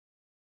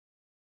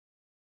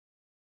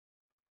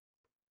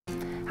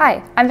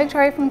Hi, I'm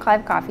Victoria from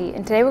Clive Coffee,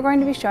 and today we're going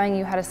to be showing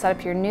you how to set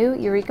up your new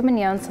Eureka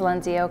Mignon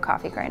Silenzio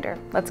coffee grinder.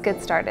 Let's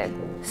get started.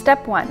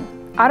 Step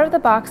 1. Out of the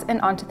box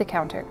and onto the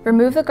counter.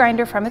 Remove the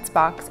grinder from its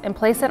box and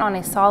place it on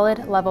a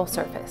solid, level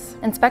surface.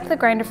 Inspect the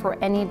grinder for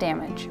any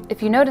damage.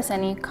 If you notice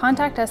any,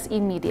 contact us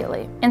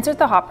immediately. Insert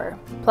the hopper.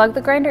 Plug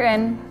the grinder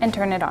in and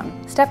turn it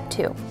on. Step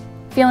 2.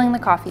 Feeling the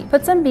coffee.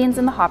 Put some beans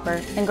in the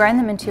hopper and grind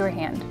them into your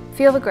hand.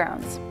 Feel the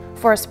grounds.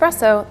 For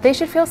espresso, they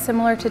should feel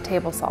similar to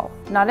table salt,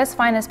 not as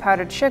fine as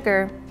powdered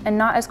sugar and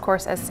not as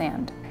coarse as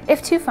sand.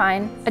 If too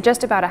fine,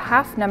 adjust about a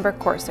half number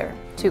coarser.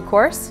 Too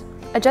coarse,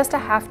 adjust a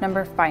half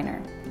number finer.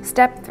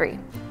 Step 3.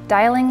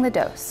 Dialing the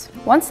dose.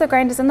 Once the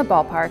grind is in the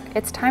ballpark,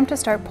 it's time to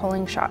start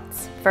pulling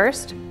shots.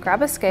 First,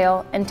 grab a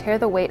scale and tare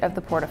the weight of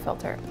the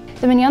portafilter.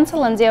 The Mignon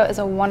Silenzio is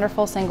a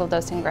wonderful single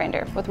dosing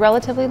grinder with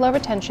relatively low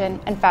retention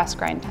and fast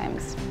grind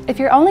times. If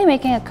you're only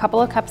making a couple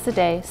of cups a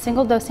day,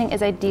 single dosing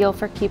is ideal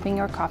for keeping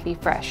your coffee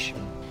fresh.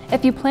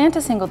 If you plan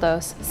to single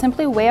dose,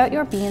 simply weigh out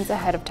your beans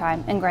ahead of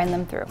time and grind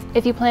them through.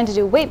 If you plan to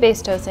do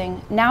weight-based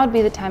dosing, now would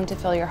be the time to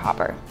fill your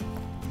hopper.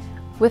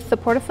 With the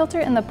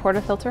portafilter in the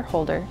portafilter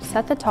holder,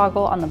 set the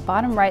toggle on the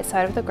bottom right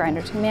side of the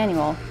grinder to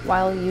manual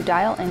while you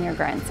dial in your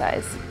grind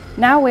size.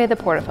 Now weigh the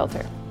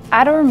portafilter.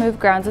 Add or remove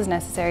grounds as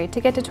necessary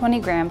to get to 20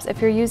 grams if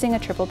you're using a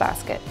triple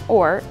basket,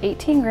 or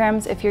 18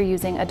 grams if you're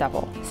using a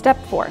double. Step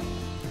 4.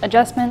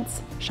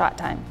 Adjustments, shot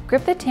time.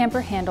 Grip the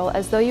tamper handle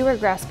as though you were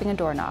grasping a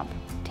doorknob.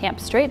 Tamp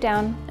straight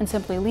down and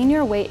simply lean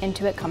your weight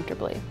into it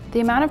comfortably.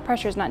 The amount of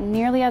pressure is not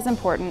nearly as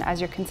important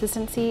as your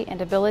consistency and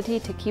ability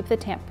to keep the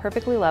tamp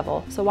perfectly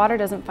level so water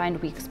doesn't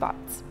find weak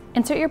spots.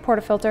 Insert your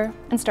portafilter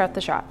and start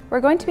the shot. We're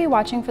going to be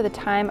watching for the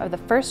time of the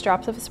first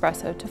drops of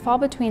espresso to fall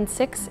between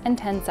 6 and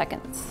 10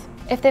 seconds.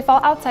 If they fall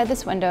outside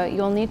this window,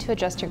 you'll need to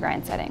adjust your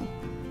grind setting.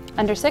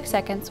 Under 6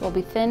 seconds will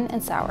be thin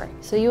and sour,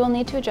 so you will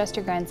need to adjust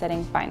your grind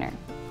setting finer.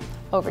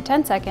 Over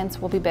 10 seconds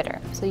will be bitter,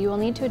 so you will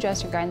need to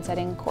adjust your grind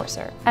setting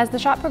coarser. As the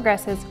shot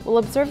progresses, we'll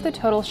observe the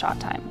total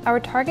shot time. Our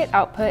target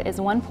output is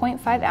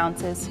 1.5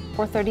 ounces,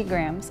 or 30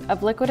 grams,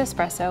 of liquid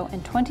espresso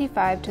in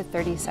 25 to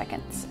 30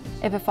 seconds.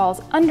 If it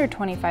falls under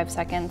 25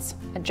 seconds,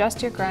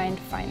 adjust your grind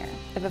finer.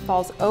 If it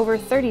falls over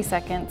 30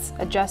 seconds,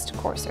 adjust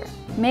coarser.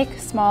 Make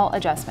small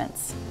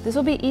adjustments. This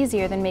will be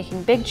easier than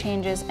making big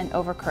changes and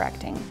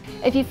overcorrecting.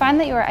 If you find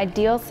that your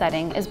ideal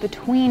setting is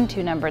between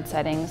two numbered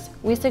settings,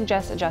 we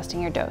suggest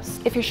adjusting your dose.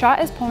 If your shot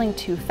is pulling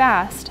too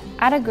fast,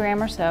 add a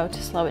gram or so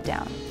to slow it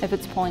down. If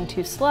it's pulling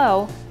too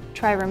slow,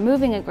 try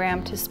removing a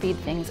gram to speed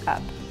things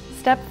up.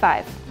 Step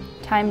 5.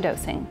 Time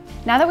dosing.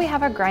 Now that we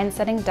have our grind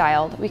setting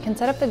dialed, we can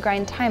set up the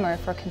grind timer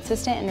for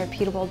consistent and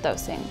repeatable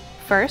dosing.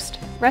 First,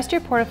 rest your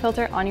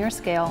portafilter on your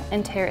scale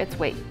and tare its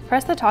weight.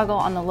 Press the toggle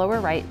on the lower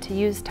right to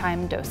use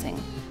time dosing.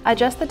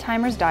 Adjust the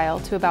timer's dial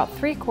to about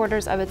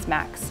 3/4 of its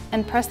max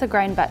and press the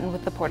grind button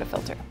with the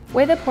portafilter.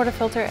 Weigh the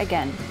portafilter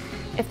again.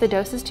 If the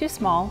dose is too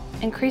small,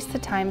 increase the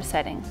time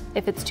setting.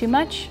 If it's too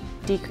much,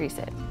 decrease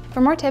it.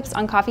 For more tips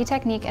on coffee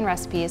technique and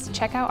recipes,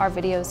 check out our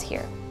videos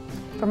here.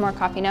 For more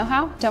coffee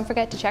know-how, don't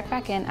forget to check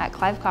back in at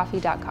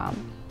clivecoffee.com.